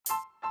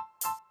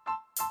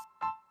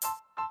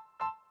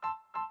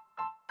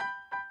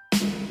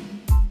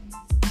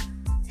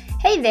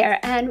Hey there,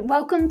 and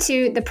welcome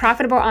to the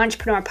Profitable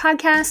Entrepreneur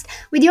Podcast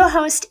with your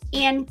host,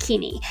 Ann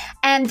Keeney.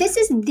 And this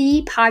is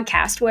the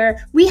podcast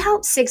where we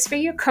help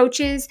six-figure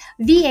coaches,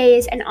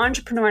 VAs, and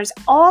entrepreneurs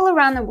all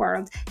around the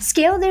world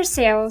scale their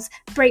sales,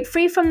 break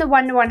free from the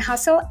one-to-one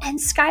hustle, and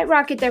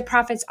skyrocket their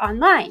profits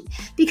online.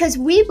 Because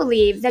we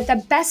believe that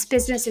the best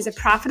business is a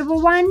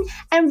profitable one,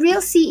 and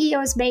real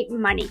CEOs make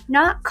money,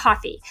 not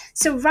coffee.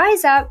 So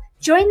rise up,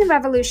 join the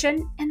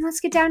revolution, and let's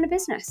get down to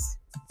business.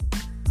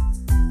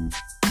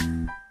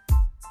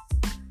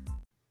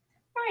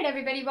 All right,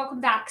 everybody,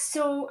 welcome back.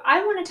 So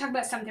I want to talk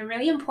about something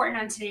really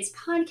important on today's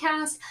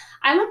podcast.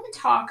 I want to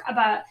talk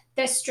about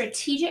the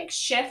strategic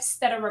shifts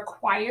that are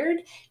required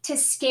to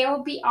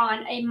scale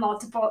beyond a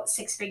multiple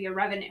six-figure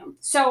revenue.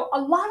 So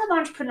a lot of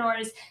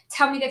entrepreneurs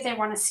tell me that they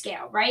want to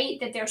scale, right?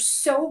 That they're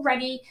so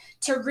ready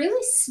to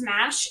really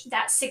smash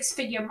that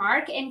six-figure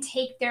mark and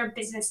take their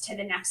business to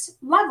the next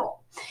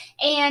level.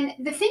 And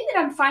the thing that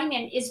I'm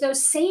finding is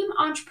those same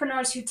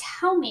entrepreneurs who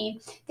tell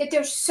me that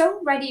they're so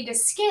ready to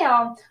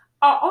scale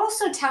are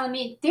also telling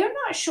me they're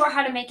not sure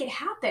how to make it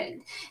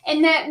happen.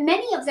 And that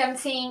many of them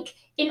think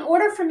in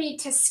order for me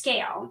to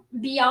scale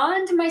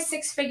beyond my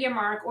six-figure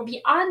mark or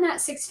beyond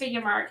that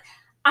six-figure mark,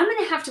 I'm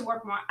going to have to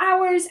work more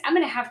hours. I'm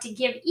going to have to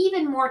give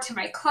even more to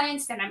my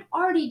clients than I'm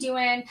already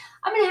doing.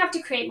 I'm going to have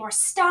to create more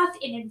stuff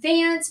in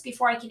advance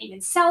before I can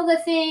even sell the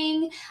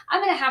thing. I'm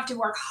going to have to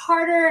work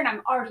harder, and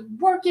I'm already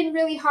working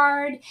really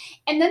hard.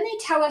 And then they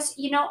tell us,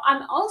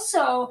 I'm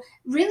also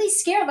really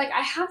scared. Like,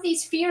 I have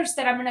these fears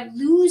that I'm going to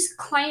lose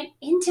client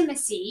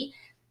intimacy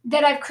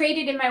that I've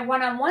created in my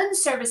one-on-one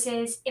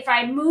services if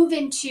I move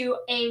into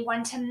a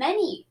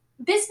one-to-many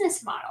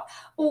business model,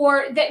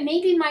 or that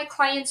maybe my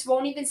clients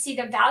won't even see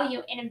the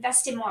value in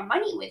investing more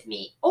money with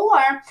me,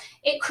 or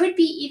it could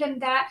be even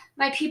that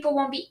my people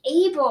won't be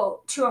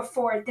able to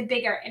afford the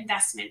bigger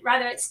investment,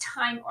 rather it's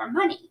time or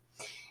money.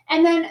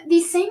 And then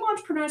these same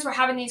entrepreneurs were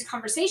having these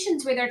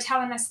conversations where they're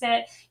telling us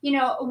that,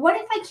 what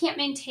if I can't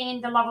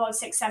maintain the level of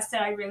success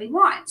that I really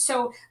want?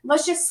 So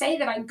let's just say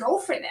that I go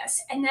for this,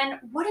 and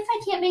then what if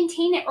I can't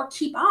maintain it or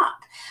keep up?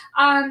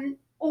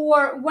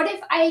 Or what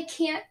if I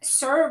can't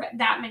serve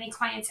that many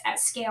clients at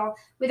scale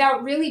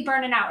without really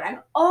burning out? I'm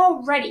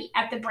already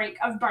at the brink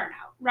of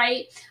burnout,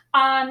 right?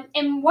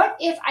 And what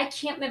if I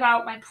can't live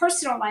out my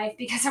personal life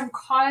because I'm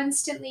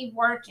constantly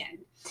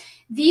working?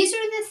 These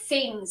are the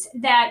things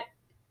that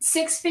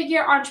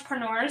six-figure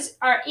entrepreneurs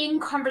are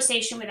in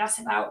conversation with us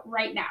about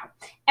right now.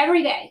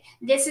 Every day,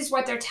 this is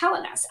what they're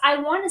telling us.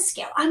 I want to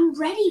scale. I'm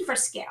ready for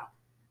scale.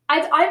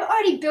 I've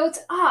already built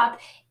up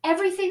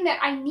everything that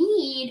I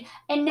need,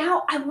 and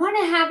now I want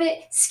to have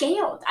it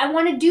scaled. I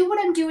want to do what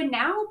I'm doing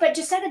now, but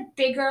just at a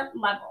bigger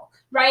level,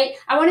 right?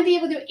 I want to be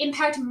able to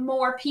impact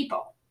more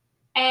people,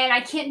 and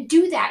I can't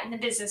do that in the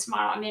business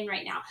model I'm in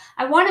right now.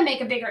 I want to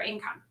make a bigger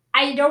income.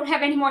 I don't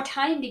have any more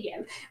time to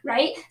give,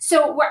 right?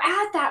 So we're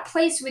at that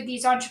place with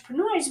these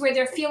entrepreneurs where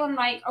they're feeling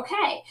like,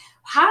 okay,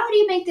 how do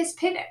you make this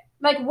pivot?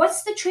 Like,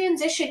 what's the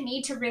transition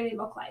need to really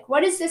look like?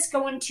 What is this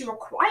going to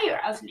require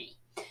of me?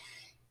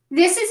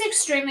 This is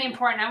extremely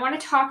important. I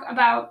want to talk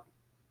about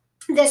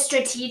the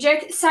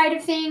strategic side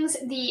of things,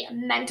 the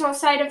mental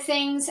side of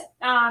things.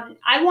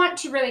 I want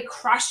to really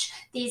crush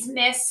these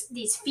myths,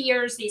 these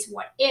fears, these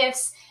what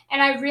ifs,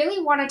 and I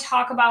really want to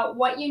talk about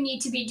what you need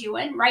to be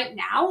doing right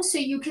now so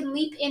you can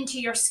leap into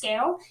your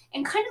scale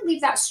and kind of leave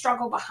that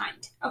struggle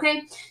behind,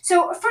 okay?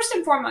 So first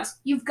and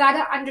foremost, you've got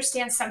to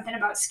understand something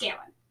about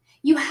scaling.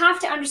 You have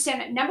to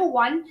understand that, number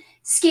one,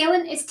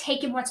 scaling is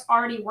taking what's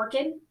already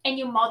working and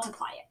you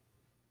multiply it.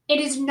 It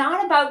is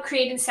not about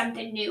creating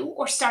something new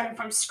or starting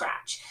from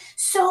scratch.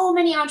 So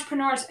many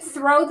entrepreneurs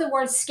throw the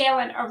word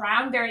scaling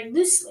around very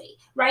loosely,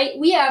 right?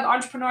 We have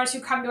entrepreneurs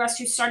who come to us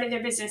who started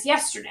their business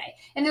yesterday,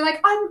 and they're like,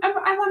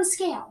 I want to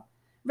scale,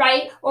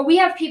 right? Or we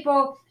have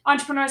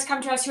entrepreneurs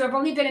come to us who have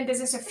only been in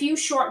business a few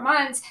short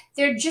months.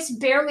 They're just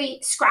barely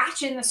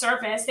scratching the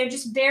surface. They're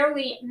just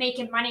barely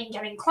making money and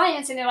getting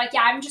clients, and they're like,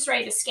 yeah, I'm just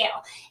ready to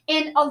scale.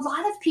 And a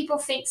lot of people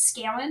think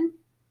scaling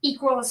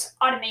equals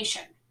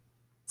automation.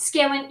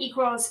 Scaling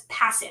equals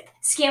passive.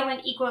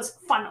 Scaling equals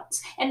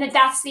funnels. And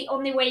that's the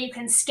only way you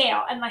can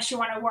scale unless you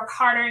want to work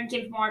harder and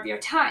give more of your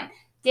time.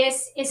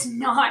 This is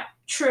not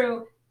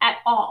true at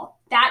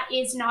all. That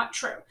is not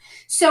true.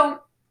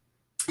 So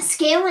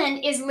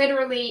scaling is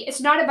literally,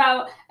 it's not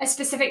about a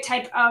specific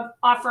type of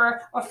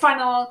offer or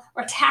funnel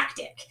or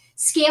tactic.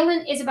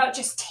 Scaling is about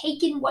just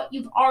taking what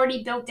you've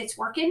already built that's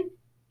working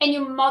and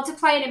you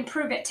multiply it and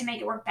improve it to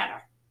make it work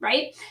better,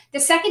 right?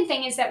 The second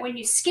thing is that when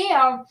you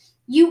scale,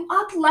 you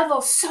up level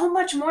so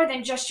much more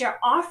than just your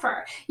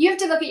offer. You have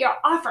to look at your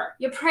offer,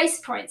 your price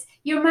points,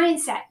 your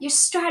mindset, your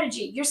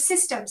strategy, your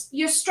systems,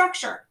 your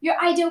structure, your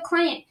ideal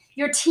client,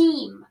 your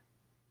team,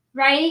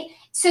 right?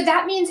 So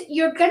that means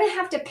you're going to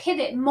have to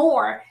pivot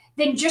more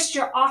than just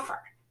your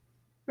offer,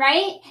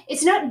 right?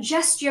 It's not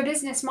just your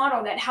business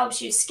model that helps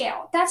you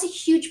scale. That's a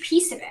huge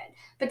piece of it,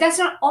 but that's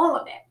not all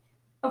of it.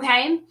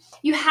 Okay,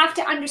 you have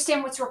to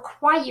understand what's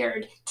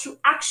required to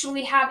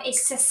actually have a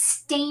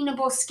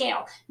sustainable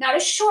scale, not a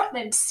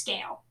short-lived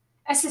scale.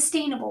 a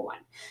sustainable one.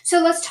 So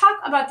let's talk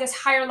about this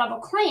higher level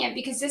client,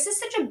 because this is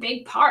such a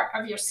big part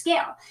of your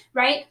scale,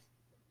 right?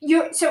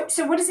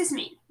 So what does this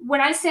mean?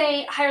 When I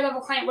say higher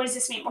level client, what does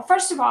this mean? Well,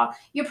 first of all,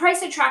 your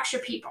price attracts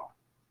your people.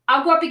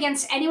 I'll go up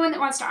against anyone that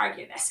wants to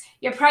argue this.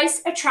 Your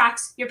price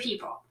attracts your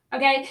people.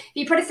 Okay? If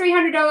you put a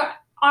 $300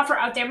 offer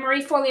out there,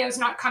 Marie Forleo is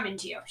not coming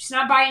to you. She's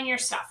not buying your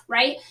stuff,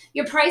 right?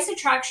 Your price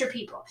attracts your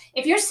people.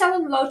 If you're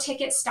selling low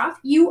ticket stuff,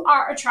 you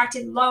are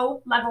attracting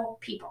low level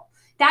people.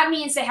 That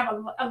means they have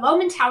a low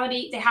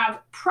mentality. They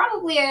have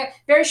probably a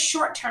very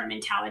short-term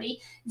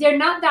mentality. They're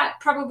not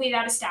probably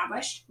that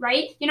established,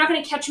 right? You're not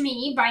going to catch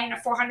me buying a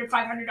 $400,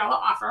 $500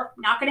 offer.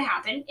 Not going to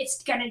happen.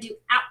 It's going to do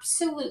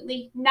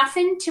absolutely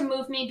nothing to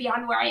move me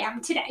beyond where I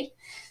am today.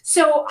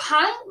 So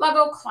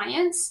high-level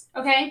clients,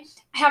 okay,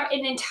 have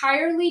an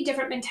entirely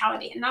different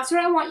mentality. And that's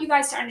what I want you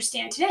guys to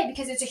understand today,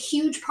 because it's a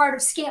huge part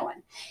of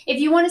scaling.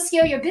 If you want to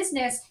scale your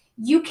business,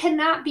 you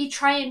cannot be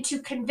trying to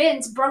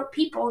convince broke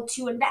people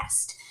to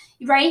invest.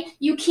 Right?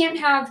 You can't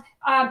have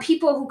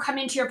people who come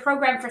into your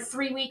program for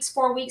 3 weeks,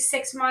 4 weeks,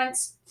 6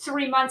 months,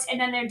 3 months,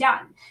 and then they're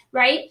done,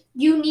 right?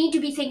 You need to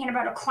be thinking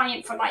about a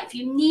client for life.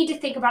 You need to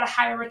think about a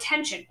higher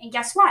retention. And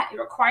guess what? It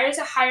requires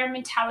a higher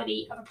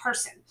mentality of a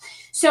person.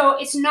 So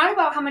it's not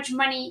about how much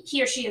money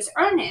he or she is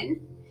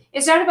earning.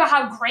 It's not about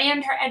how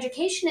grand her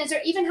education is or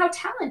even how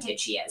talented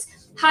she is.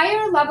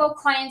 Higher level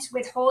clients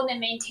withhold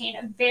and maintain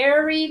a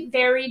very,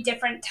 very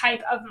different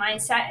type of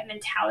mindset and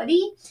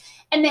mentality.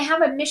 And they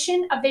have a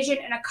mission, a vision,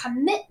 and a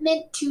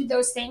commitment to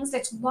those things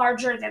that's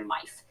larger than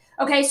life.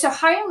 Okay, so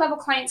higher level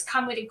clients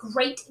come with a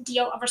great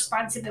deal of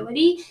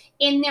responsibility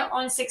in their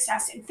own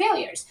success and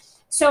failures.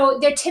 So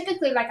they're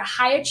typically like a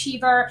high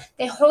achiever.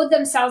 They hold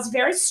themselves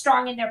very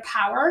strong in their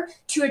power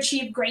to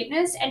achieve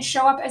greatness and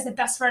show up as the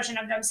best version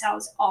of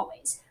themselves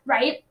always,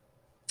 right?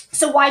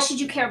 So why should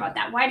you care about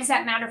that? Why does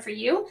that matter for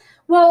you?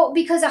 Well,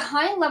 because a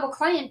high level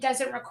client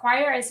doesn't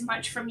require as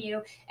much from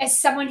you as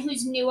someone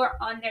who's newer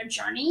on their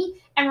journey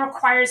and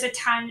requires a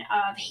ton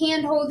of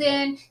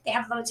hand-holding. They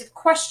have loads of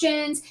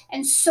questions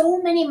and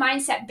so many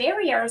mindset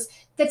barriers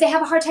that they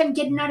have a hard time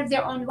getting out of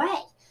their own way,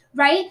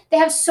 right? They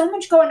have so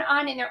much going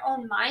on in their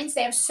own minds.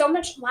 They have so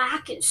much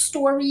lack and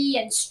story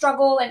and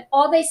struggle, and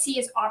all they see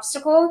is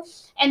obstacle.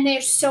 And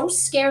they're so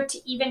scared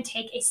to even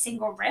take a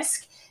single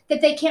risk that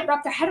they can't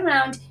wrap their head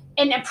around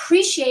and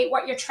appreciate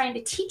what you're trying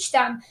to teach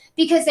them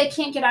because they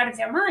can't get out of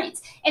their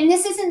minds. And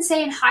this isn't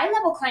saying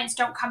high-level clients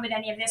don't come with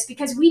any of this,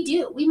 because we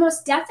do. We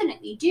most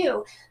definitely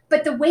do.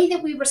 But the way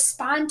that we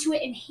respond to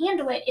it and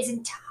handle it is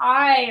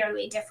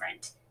entirely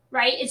different,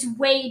 right? It's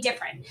way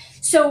different.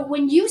 So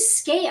when you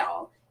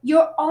scale,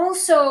 you're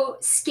also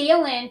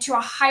scaling to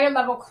a higher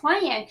level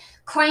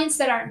clients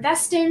that are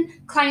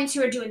investing, clients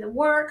who are doing the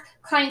work,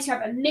 clients who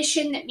have a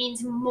mission that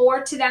means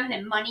more to them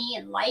than money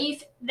and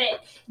life,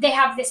 that they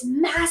have this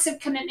massive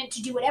commitment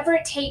to do whatever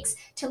it takes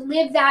to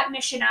live that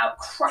mission out,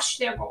 crush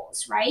their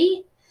goals,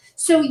 right?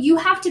 So you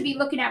have to be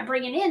looking at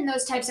bringing in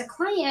those types of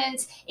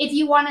clients if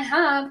you want to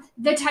have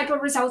the type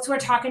of results we're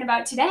talking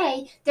about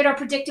today that are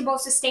predictable,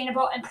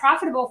 sustainable, and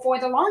profitable for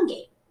the long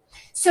game.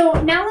 So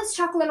now let's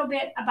talk a little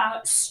bit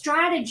about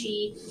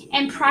strategy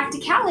and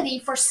practicality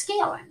for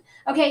scaling.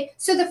 Okay,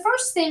 so the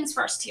first things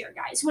first here,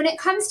 guys. When it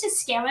comes to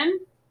scaling,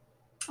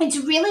 it's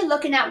really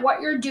looking at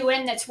what you're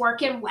doing that's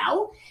working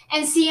well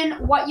and seeing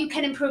what you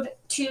can improve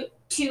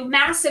to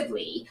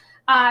massively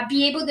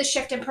be able to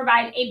shift and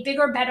provide a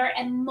bigger, better,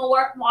 and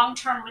more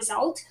long-term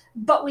result,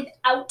 but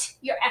without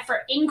your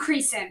effort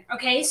increasing,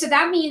 okay? So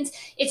that means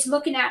it's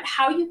looking at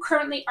how you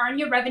currently earn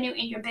your revenue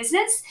in your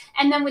business,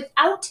 and then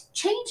without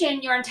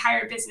changing your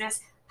entire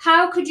business,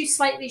 how could you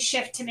slightly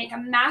shift to make a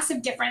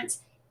massive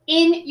difference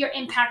in your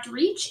impact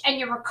reach and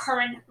your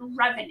recurring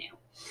revenue?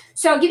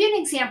 So I'll give you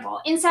an example.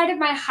 Inside of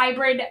my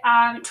hybrid,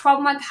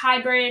 12-month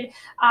hybrid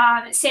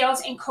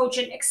sales and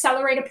coaching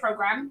accelerator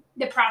program,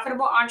 the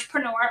Profitable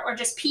Entrepreneur, or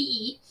just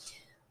PE,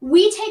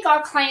 we take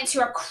our clients who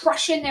are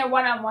crushing their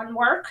one-on-one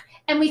work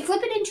and we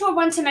flip it into a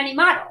one-to-many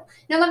model.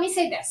 Now, let me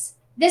say this.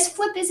 This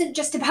flip isn't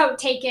just about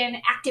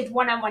taking active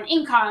one-on-one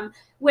income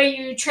where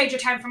you trade your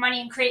time for money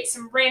and create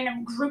some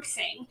random group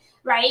thing,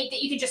 right?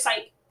 That you can just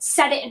like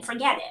set it and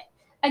forget it.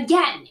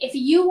 Again, if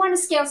you want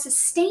to scale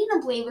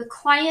sustainably with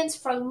clients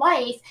for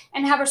life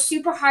and have a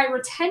super high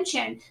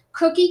retention,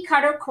 cookie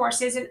cutter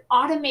courses and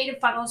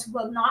automated funnels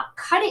will not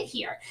cut it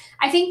here.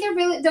 I think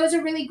those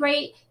are really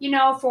great,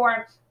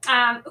 for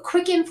a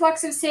quick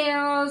influx of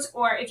sales,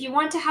 or if you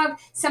want to have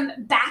some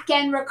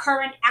back-end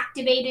recurrent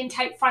activating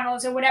type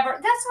funnels or whatever,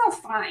 that's all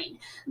fine.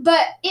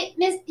 But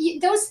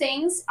those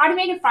things,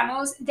 automated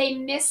funnels, they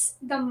miss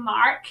the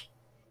mark,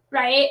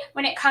 right?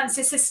 When it comes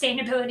to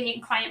sustainability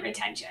and client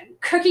retention.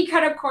 Cookie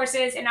cutter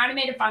courses and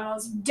automated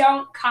funnels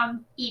don't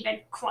come even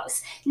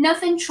close.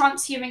 Nothing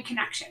trumps human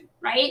connection,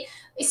 right?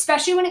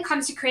 Especially when it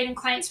comes to creating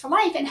clients for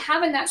life and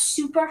having that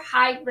super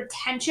high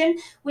retention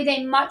with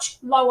a much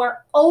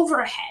lower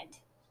overhead,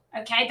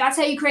 Okay, that's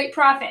how you create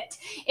profit.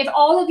 If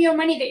all of your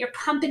money that you're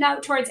pumping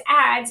out towards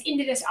ads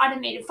into this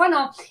automated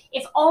funnel,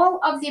 if all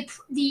of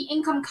the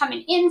income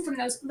coming in from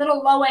those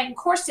little low end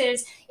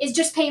courses is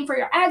just paying for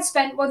your ad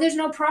spend, well, there's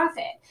no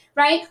profit,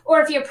 right?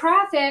 Or if your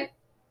profit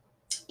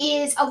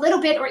is a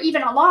little bit or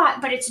even a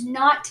lot, but it's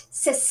not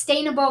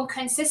sustainable,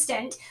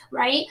 consistent,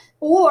 right?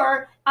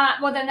 Or,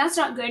 well, then that's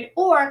not good.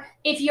 Or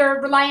if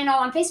you're relying all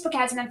on Facebook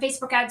ads and then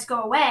Facebook ads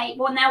go away,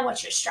 well, now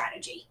what's your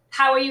strategy?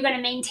 How are you going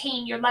to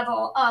maintain your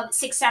level of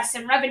success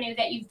and revenue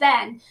that you've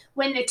been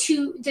when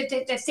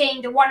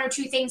the one or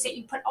two things that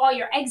you put all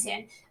your eggs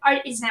in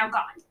is now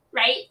gone,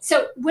 right?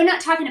 So we're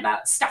not talking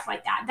about stuff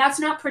like that. That's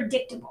not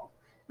predictable.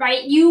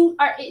 Right?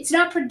 It's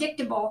not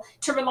predictable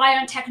to rely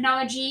on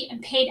technology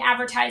and paid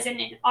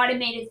advertising and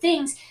automated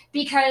things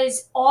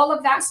because all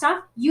of that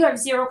stuff you have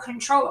zero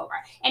control over.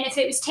 And if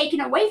it was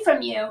taken away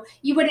from you,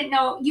 you wouldn't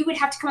know, you would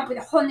have to come up with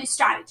a whole new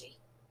strategy,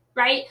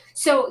 right?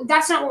 So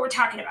that's not what we're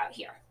talking about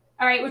here.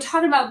 All right, we're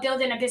talking about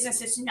building a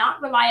business that's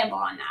not reliable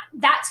on that.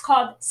 That's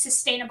called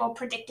sustainable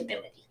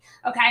predictability.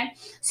 Okay,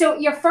 so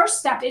your first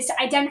step is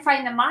to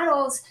identifying the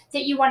models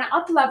that you want to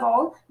up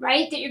level,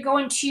 right? That you're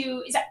going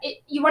to,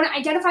 you want to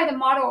identify the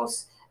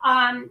models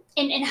and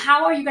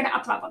how are you going to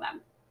up level them,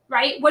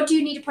 right? What do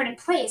you need to put in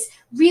place?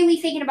 Really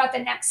thinking about the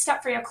next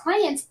step for your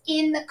clients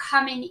in the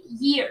coming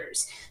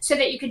years so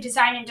that you can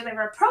design and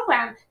deliver a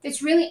program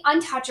that's really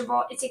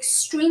untouchable, it's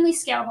extremely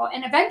scalable,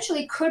 and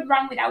eventually could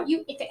run without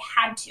you if it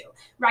had to,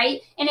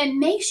 right? And it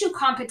makes you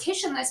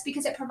competitionless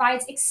because it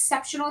provides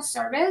exceptional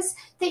service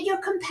that your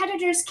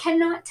competitors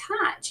cannot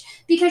touch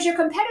because your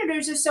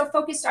competitors are so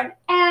focused on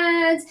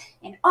ads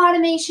and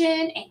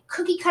automation and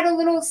cookie cutter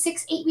little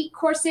 6-8 week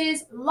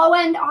courses, low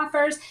end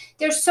offers.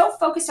 They're so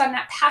focused on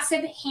that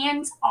passive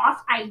hands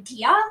off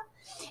idea,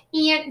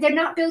 and they're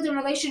not building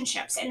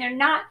relationships and they're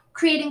not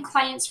creating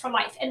clients for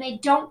life, and they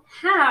don't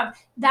have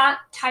that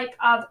type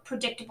of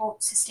predictable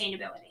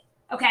sustainability.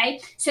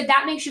 Okay, so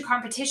that makes you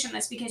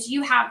competitionless because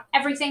you have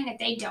everything that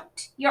they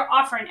don't. You're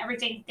offering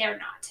everything they're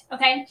not.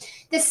 Okay,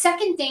 the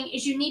second thing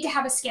is you need to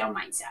have a scale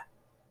mindset,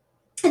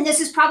 and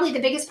this is probably the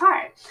biggest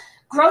part.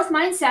 Growth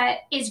mindset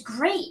is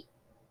great,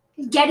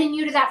 getting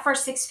you to that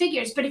first 6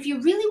 figures. But if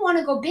you really want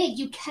to go big,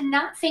 you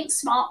cannot think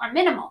small or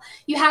minimal.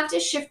 You have to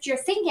shift your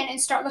thinking and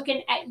start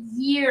looking at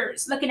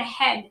years, looking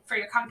ahead for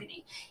your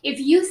company. If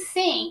you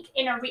think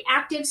in a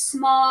reactive,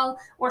 small,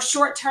 or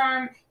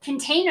short-term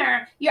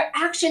container, your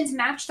actions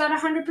match that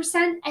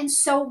 100%, and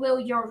so will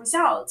your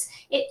results.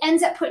 It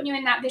ends up putting you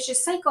in that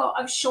vicious cycle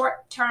of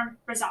short-term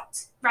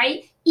results,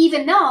 right?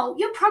 Even though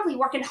you're probably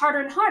working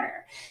harder and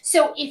harder.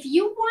 So if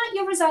you want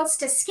your results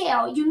to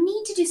scale, you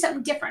need to do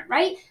something different,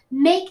 right?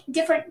 Make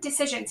different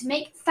decisions,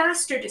 make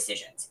faster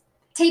decisions.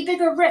 Take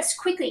bigger risks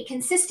quickly,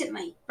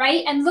 consistently,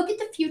 right? And look at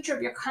the future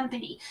of your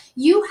company.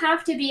 You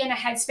have to be in a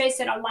headspace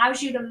that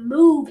allows you to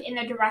move in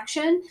the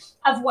direction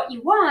of what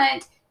you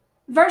want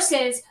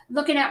versus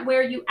looking at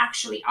where you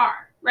actually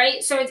are,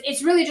 right? So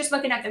it's really just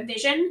looking at the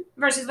vision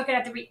versus looking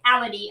at the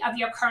reality of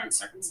your current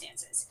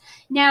circumstances.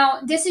 Now,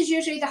 this is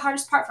usually the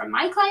hardest part for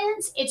my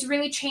clients. It's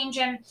really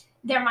changing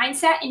their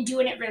mindset and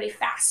doing it really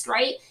fast,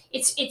 right?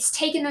 It's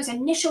taking those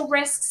initial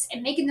risks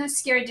and making those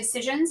scary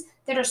decisions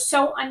that are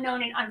so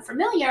unknown and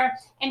unfamiliar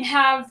and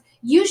have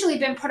usually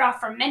been put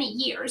off for many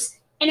years,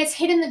 and it's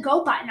hitting the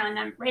go button on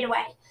them right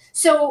away.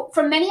 So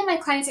for many of my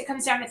clients, it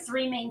comes down to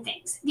 3 main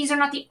things. These are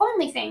not the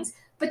only things,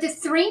 but the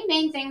 3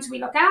 main things we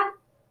look at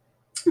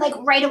like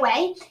right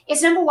away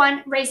is number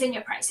 1, raising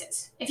your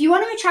prices. If you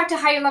want to attract a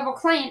higher level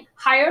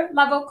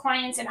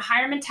clients and a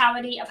higher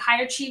mentality of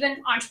higher achieving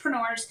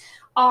entrepreneurs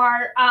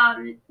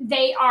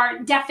they are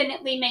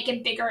definitely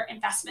making bigger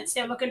investments.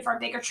 They're looking for a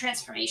bigger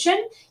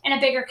transformation and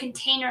a bigger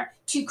container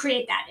to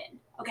create that in.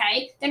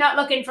 Okay. They're not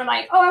looking for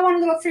like, oh, I want a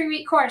little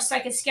 3-week course so I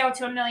can scale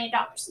to $1 million.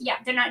 Yeah,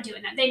 they're not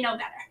doing that. They know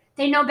better.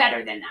 They know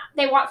better than that.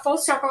 They want full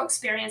circle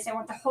experience. They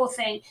want the whole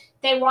thing.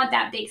 They want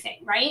that big thing,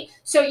 right?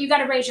 So you got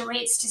to raise your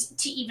rates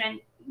to even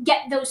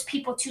get those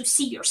people to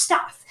see your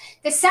stuff.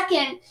 The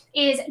second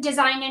is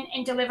designing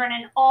and delivering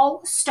an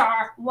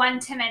all-star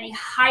one-to-many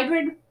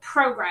hybrid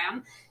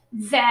program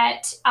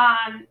that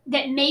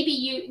maybe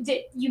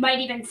you might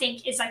even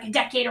think is like a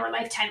decade or a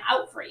lifetime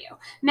out for you.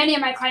 Many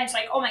of my clients are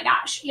like, oh my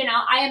gosh,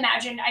 I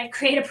imagined I'd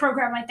create a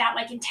program like that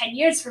like in 10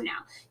 years from now.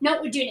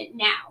 No, we're doing it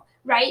now,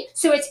 right?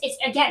 So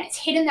it's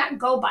hitting that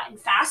go button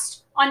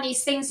fast on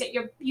these things that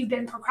you've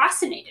been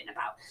procrastinating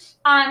about.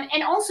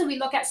 And also we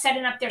look at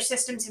setting up their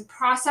systems and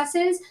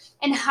processes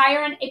and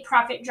hiring a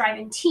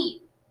profit-driving team.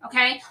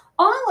 Okay,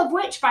 all of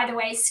which, by the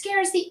way,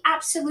 scares the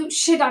absolute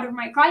shit out of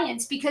my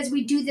clients because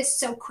we do this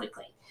so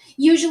quickly.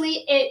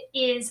 Usually it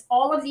is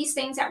all of these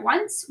things at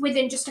once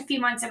within just a few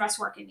months of us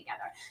working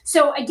together.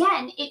 So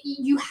again,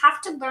 you have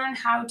to learn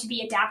how to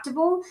be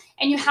adaptable,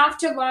 and you have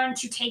to learn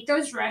to take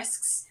those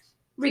risks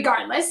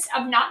regardless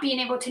of not being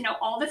able to know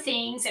all the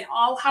things and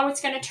all how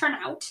it's going to turn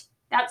out.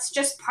 That's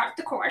just part of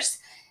the course.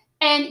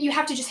 And you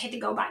have to just hit the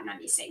go button on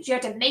these things. You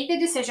have to make the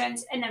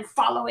decisions and then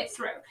follow it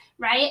through,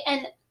 right?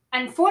 And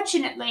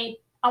unfortunately,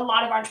 a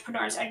lot of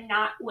entrepreneurs are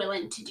not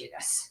willing to do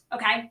this,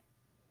 okay?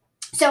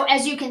 So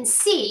as you can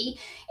see,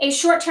 a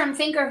short-term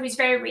thinker who's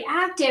very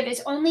reactive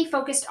is only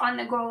focused on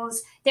the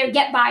goals, their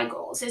get-by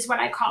goals is what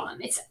I call them.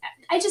 It's,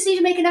 I just need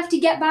to make enough to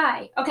get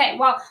by. Okay,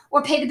 well,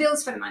 or pay the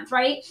bills for the month,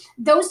 right?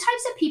 Those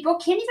types of people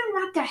can't even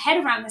wrap their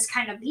head around this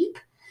kind of leap.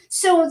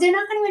 So they're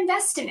not going to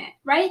invest in it,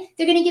 right?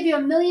 They're going to give you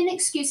a million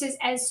excuses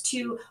as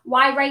to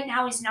why right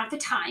now is not the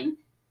time,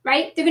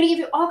 right? They're going to give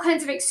you all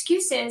kinds of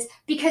excuses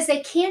because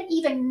they can't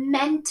even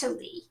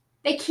mentally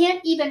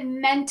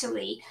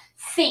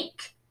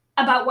think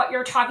about what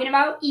you're talking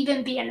about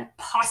even being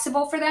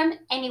possible for them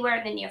anywhere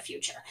in the near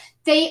future.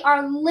 They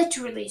are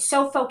literally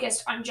so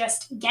focused on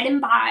just getting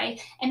by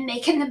and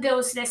making the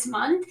bills this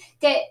month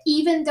that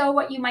even though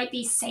what you might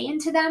be saying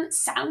to them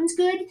sounds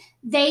good,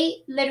 they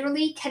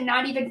literally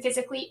cannot even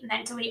physically,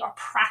 mentally, or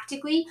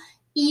practically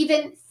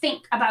even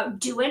think about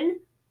doing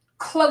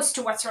close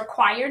to what's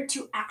required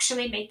to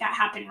actually make that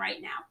happen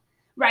right now.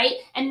 Right?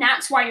 And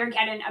that's why you're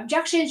getting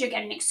objections, you're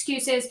getting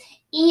excuses,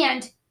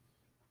 and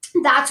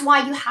that's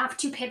why you have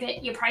to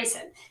pivot your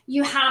pricing.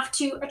 You have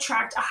to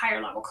attract a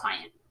higher level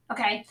client,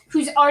 okay,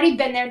 who's already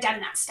been there, done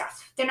that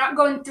stuff. They're not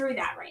going through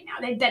that right now.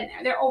 They've been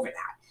there, they're over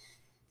that.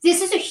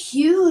 This is a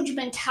huge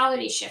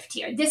mentality shift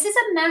here. This is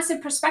a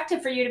massive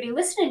perspective for you to be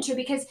listening to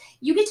because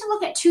you get to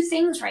look at two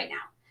things right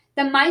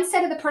now: the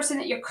mindset of the person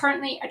that you're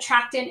currently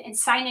attracting and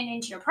signing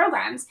into your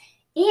programs,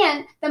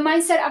 and the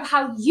mindset of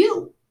how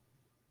you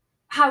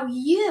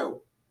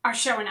are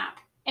showing up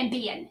and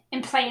being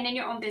and playing in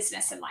your own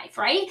business and life,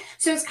 right?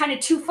 So it's kind of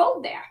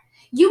twofold there.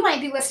 You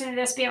might be listening to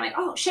this being like,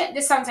 oh shit,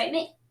 this sounds like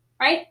me,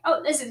 right?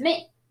 Oh, this is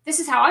me. This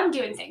is how I'm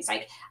doing things.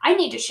 Like, I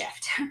need to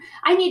shift.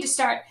 I need to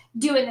start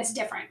doing this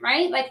different,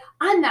 right? Like,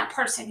 I'm that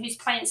person who's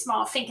playing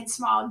small, thinking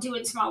small,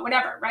 doing small,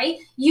 whatever, right?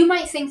 You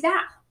might think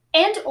that.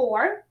 And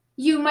or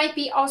you might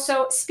be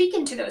also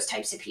speaking to those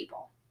types of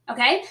people.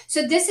 Okay,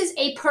 so this is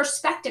a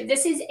perspective.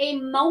 This is a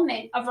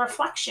moment of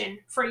reflection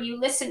for you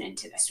listening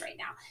to this right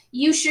now.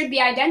 You should be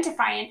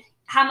identifying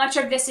how much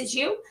of this is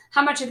you,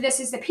 how much of this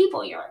is the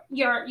people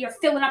you're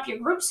filling up your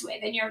groups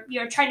with, and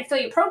you're trying to fill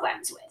your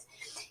programs with.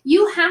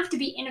 You have to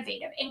be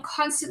innovative and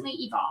constantly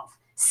evolve.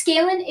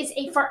 Scaling is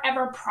a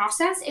forever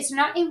process. It's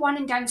not a one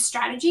and done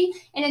strategy.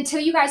 And until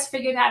you guys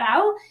figure that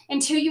out,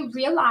 until you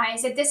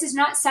realize that this is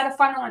not set a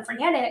funnel and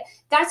forget it,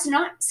 that's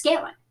not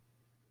scaling.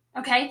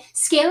 Okay,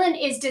 scaling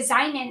is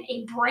designing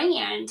a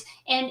brand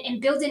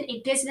and building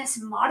a business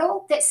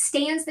model that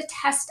stands the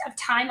test of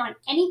time on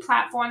any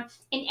platform,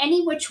 in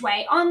any which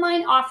way,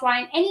 online,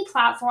 offline, any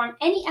platform,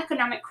 any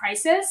economic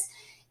crisis.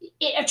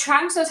 It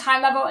attracts those high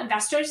level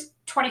investors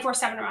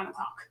 24/7 around the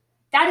clock.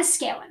 That is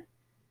scaling.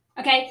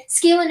 Okay,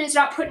 scaling is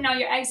not putting all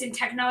your eggs in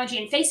technology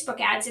and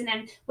Facebook ads, and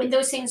then when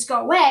those things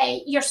go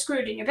away, you're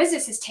screwed and your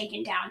business is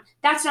taken down.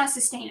 That's not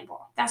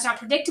sustainable. That's not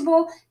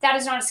predictable. That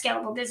is not a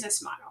scalable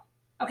business model.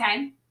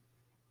 Okay.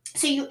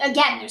 So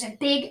there's a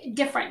big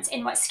difference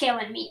in what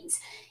scaling means.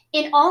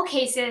 In all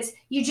cases,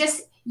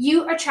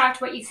 you attract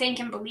what you think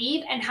and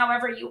believe and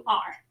however you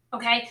are.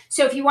 Okay.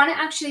 So if you want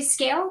to actually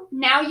scale,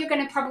 now you're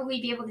going to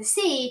probably be able to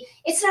see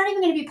it's not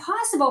even going to be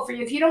possible for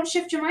you if you don't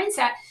shift your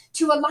mindset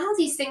to allow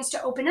these things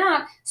to open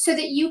up so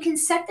that you can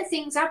set the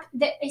things up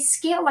that a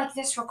scale like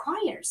this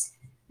requires.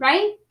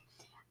 Right?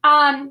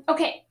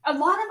 Okay, a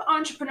lot of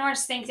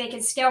entrepreneurs think they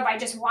can scale by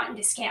just wanting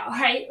to scale,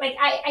 right? Like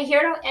I hear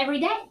it every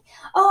day.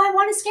 Oh, I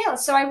want to scale,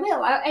 so I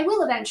will. I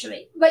will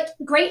eventually. Like,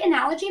 great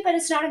analogy, but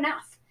it's not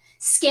enough.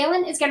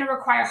 Scaling is going to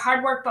require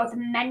hard work, both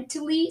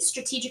mentally,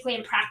 strategically,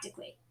 and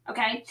practically.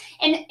 Okay,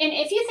 and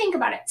if you think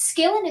about it,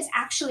 scaling is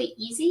actually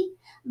easy,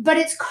 but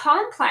it's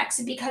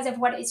complex because of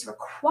what is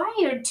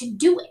required to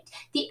do it.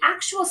 The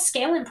actual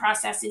scaling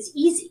process is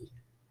easy.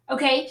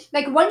 Okay,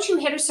 like once you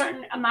hit a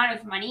certain amount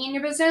of money in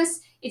your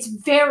business, it's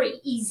very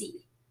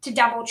easy to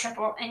double,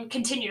 triple, and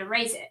continue to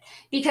raise it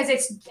because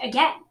it's,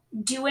 again,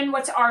 doing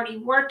what's already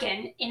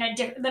working in a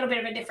little bit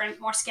of a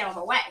different, more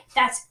scalable way.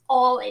 That's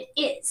all it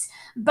is.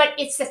 But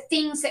it's the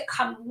things that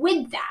come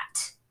with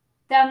that: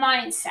 the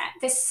mindset,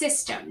 the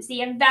systems,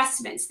 the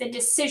investments, the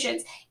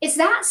decisions. It's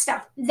that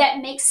stuff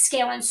that makes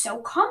scaling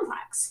so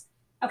complex.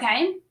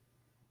 Okay.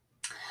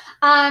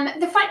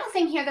 The final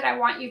thing here that I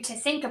want you to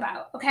think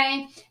about,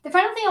 okay? The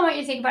final thing I want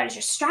you to think about is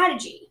your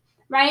strategy,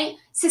 right?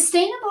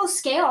 Sustainable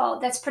scale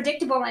that's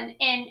predictable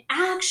and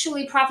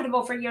actually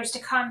profitable for years to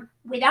come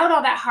without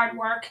all that hard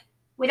work,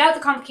 without the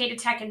complicated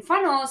tech and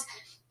funnels,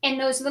 and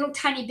those little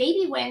tiny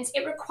baby wins.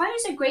 It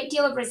requires a great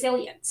deal of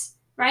resilience,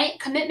 right?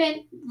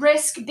 Commitment,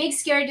 risk, big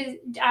scary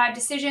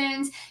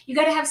decisions. You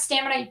got to have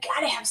stamina. You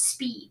got to have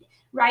speed,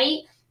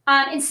 right?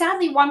 And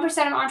sadly,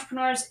 1% of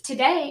entrepreneurs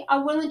today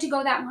are willing to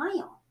go that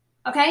mile.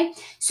 Okay,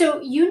 so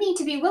you need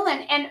to be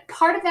willing, and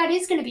part of that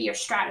is going to be your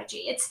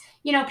strategy. It's,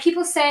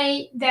 people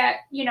say that,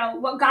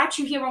 what got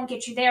you here won't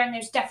get you there, and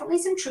there's definitely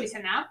some truth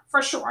in that,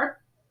 for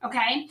sure.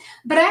 Okay,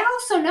 but I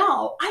also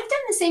know I've done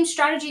the same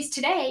strategies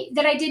today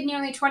that I did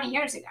nearly 20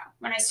 years ago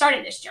when I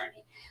started this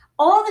journey.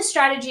 All the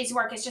strategies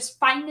work is just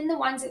finding the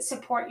ones that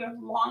support your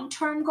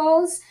long-term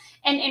goals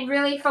and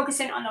really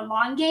focusing on the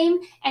long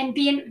game and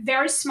being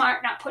very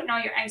smart, not putting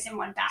all your eggs in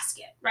one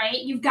basket,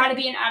 right? You've got to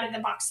be an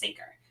out-of-the-box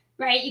thinker.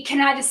 right? You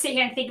cannot just sit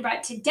here and think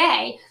about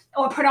today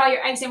or put all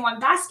your eggs in one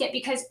basket,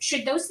 because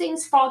should those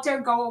things falter,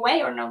 go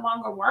away, or no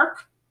longer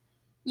work,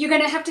 you're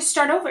going to have to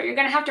start over. You're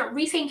going to have to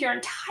rethink your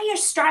entire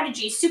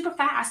strategy super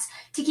fast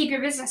to keep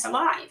your business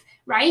alive,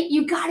 right?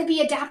 You got to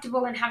be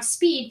adaptable and have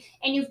speed,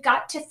 and you've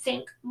got to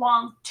think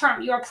long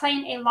term. You are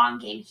playing a long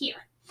game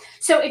here.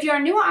 So if you're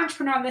a newer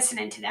entrepreneur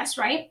listening to this,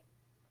 right,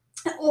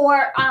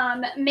 or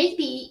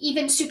maybe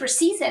even super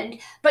seasoned,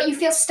 but you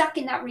feel stuck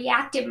in that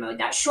reactive mode,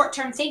 that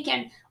short-term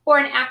thinking, or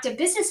an active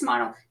business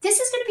model, this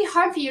is going to be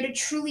hard for you to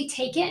truly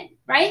take in,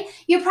 right?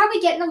 You're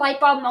probably getting a light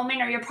bulb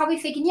moment, or you're probably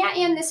thinking, yeah,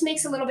 and this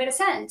makes a little bit of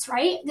sense,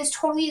 right? This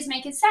totally is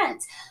making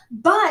sense.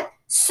 But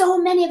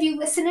so many of you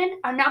listening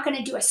are not going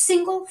to do a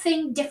single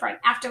thing different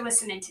after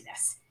listening to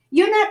this.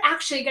 You're not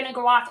actually going to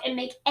go off and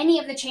make any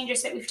of the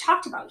changes that we've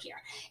talked about here.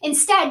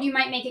 Instead, you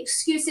might make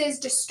excuses,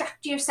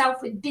 distract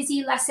yourself with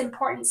busy, less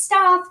important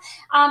stuff,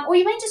 or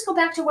you might just go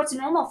back to what's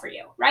normal for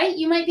you, right?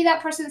 You might be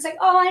that person that's like,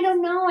 oh, I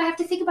don't know, I have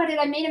to think about it.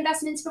 I made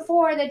investments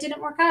before that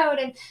didn't work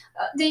out, and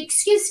the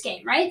excuse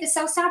game, right? The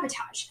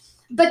self-sabotage.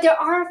 But there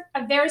are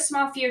a very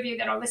small few of you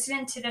that are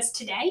listening to this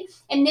today,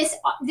 and this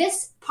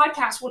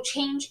podcast will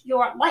change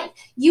your life.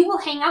 You will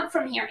hang up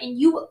from here, and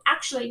you will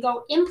actually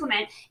go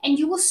implement, and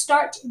you will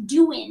start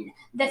doing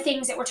the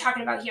things that we're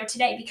talking about here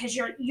today, because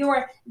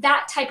you're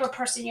that type of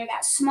person. You're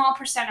that small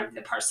percent of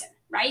the person,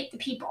 right? The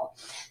people.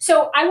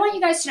 So I want you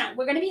guys to know,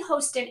 we're going to be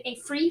hosting a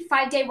free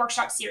 5-day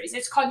workshop series.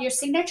 It's called Your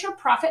Signature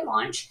Profit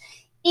Launch.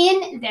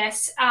 In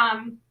this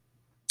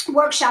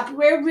workshop,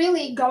 we're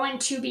really going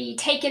to be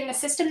taking the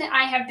system that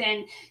I have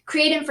been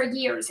creating for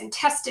years and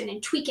testing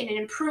and tweaking and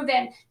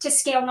improving to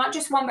scale not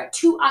just one, but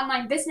 2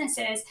 online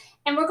businesses.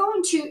 And we're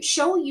going to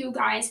show you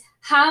guys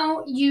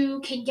how you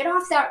can get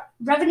off that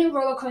revenue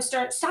roller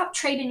coaster, stop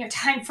trading your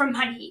time for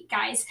money,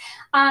 guys,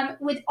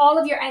 with all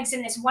of your eggs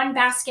in this one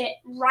basket,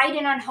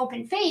 riding on hope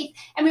and faith.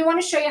 And we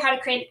want to show you how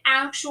to create an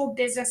actual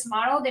business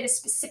model that is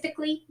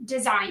specifically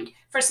designed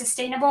for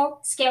sustainable,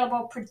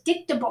 scalable,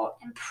 predictable,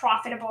 and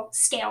profitable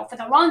scale for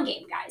the long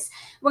game, guys.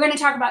 We're going to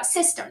talk about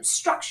systems,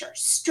 structure,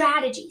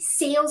 strategy,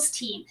 sales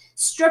team,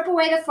 strip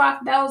away the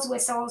fluff, bells,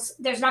 whistles.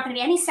 There's not going to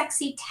be any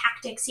sexy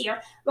tactics here.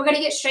 We're going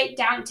to get straight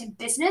down to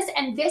business.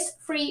 And this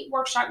free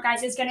workshop,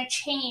 guys, is going to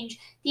change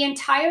the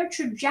entire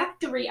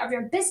trajectory of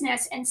your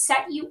business and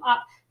set you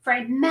up for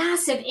a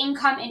massive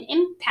income and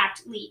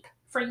impact leap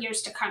for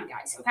years to come,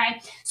 guys, okay?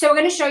 So we're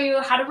going to show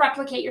you how to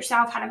replicate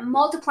yourself, how to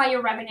multiply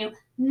your revenue,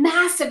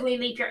 massively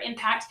leap your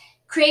impact,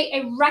 create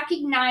a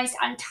recognized,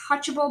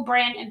 untouchable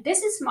brand and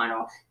business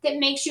model that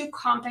makes you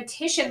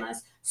competitionless,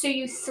 so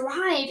you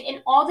thrive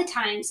in all the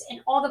times, in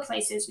all the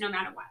places, no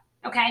matter what.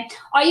 Okay,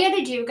 all you got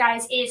to do,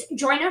 guys, is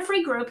join our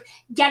free group,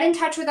 get in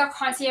touch with our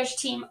concierge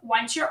team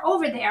once you're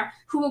over there,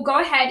 who will go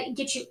ahead and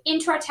get you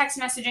into our text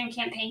messaging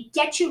campaign,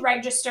 get you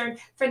registered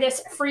for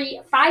this free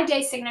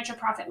 5-day Signature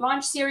Profit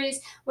Launch series,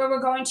 where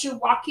we're going to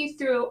walk you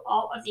through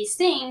all of these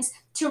things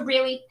to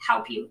really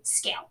help you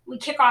scale. We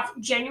kick off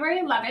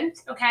January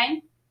 11th,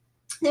 okay?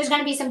 There's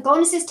going to be some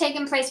bonuses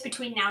taking place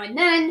between now and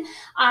then.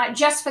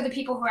 Just for the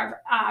people who have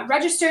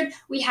registered,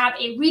 we have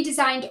a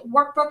redesigned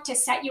workbook to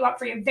set you up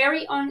for your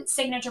very own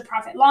Signature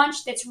Profit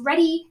Launch that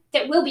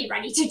will be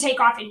ready to take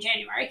off in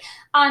January.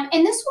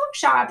 And this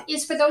workshop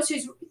is for those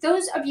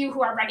of you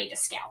who are ready to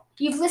scale.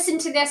 You've listened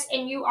to this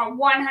and you are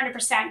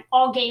 100%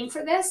 all game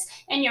for this,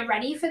 and you're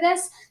ready for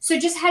this. So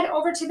just head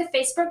over to the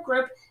Facebook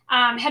group.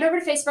 Head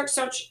over to Facebook,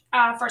 search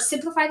for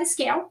Simplify the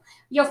Scale.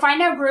 You'll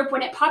find our group.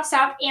 When it pops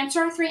up,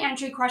 answer our 3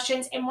 entry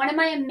questions, and one of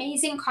my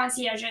amazing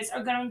concierges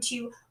are going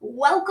to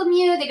welcome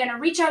you. They're going to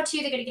reach out to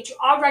you. They're going to get you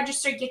all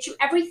registered, get you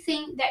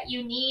everything that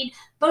you need,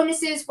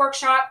 bonuses,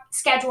 workshop,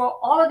 schedule,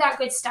 all of that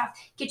good stuff,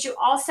 get you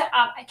all set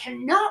up. I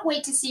cannot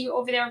wait to see you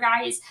over there,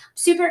 guys. I'm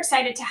super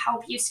excited to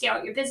help you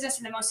scale your business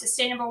in the most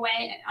sustainable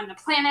way on the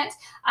planet,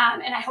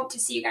 and I hope to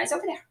see you guys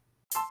over there.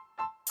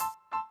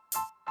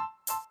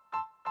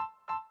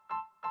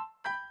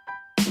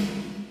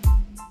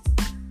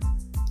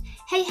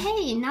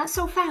 Hey, not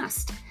so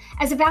fast.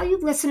 As a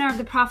valued listener of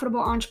the Profitable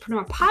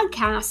Entrepreneur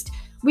podcast,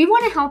 we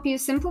want to help you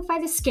simplify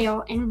the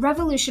scale and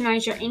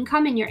revolutionize your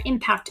income and your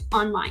impact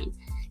online.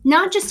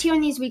 Not just here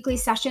in these weekly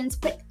sessions,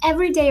 but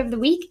every day of the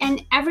week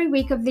and every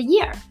week of the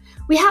year.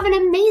 We have an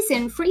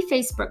amazing free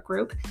Facebook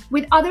group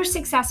with other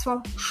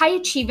successful,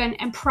 high-achieving,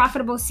 and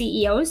profitable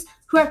CEOs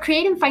who are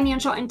creating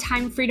financial and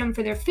time freedom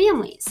for their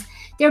families.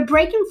 They're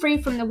breaking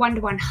free from the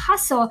one-to-one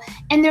hustle,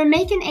 and they're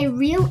making a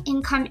real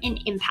income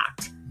and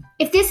impact.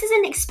 If this is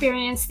an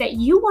experience that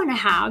you want to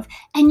have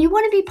and you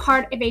want to be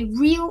part of a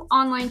real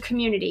online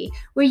community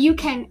where you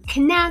can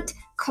connect,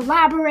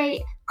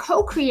 collaborate,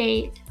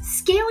 co-create,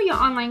 scale your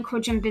online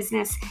coaching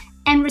business,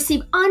 and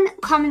receive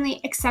uncommonly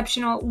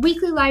exceptional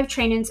weekly live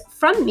trainings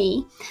from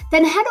me,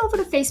 then head over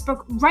to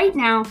Facebook right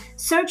now,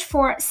 search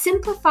for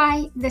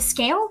Simplify the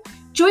Scale.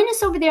 Join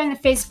us over there in the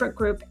Facebook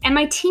group, and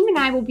my team and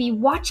I will be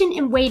watching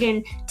and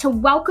waiting to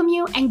welcome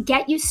you and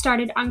get you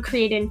started on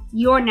creating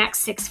your next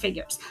 6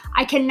 figures.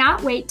 I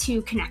cannot wait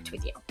to connect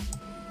with you.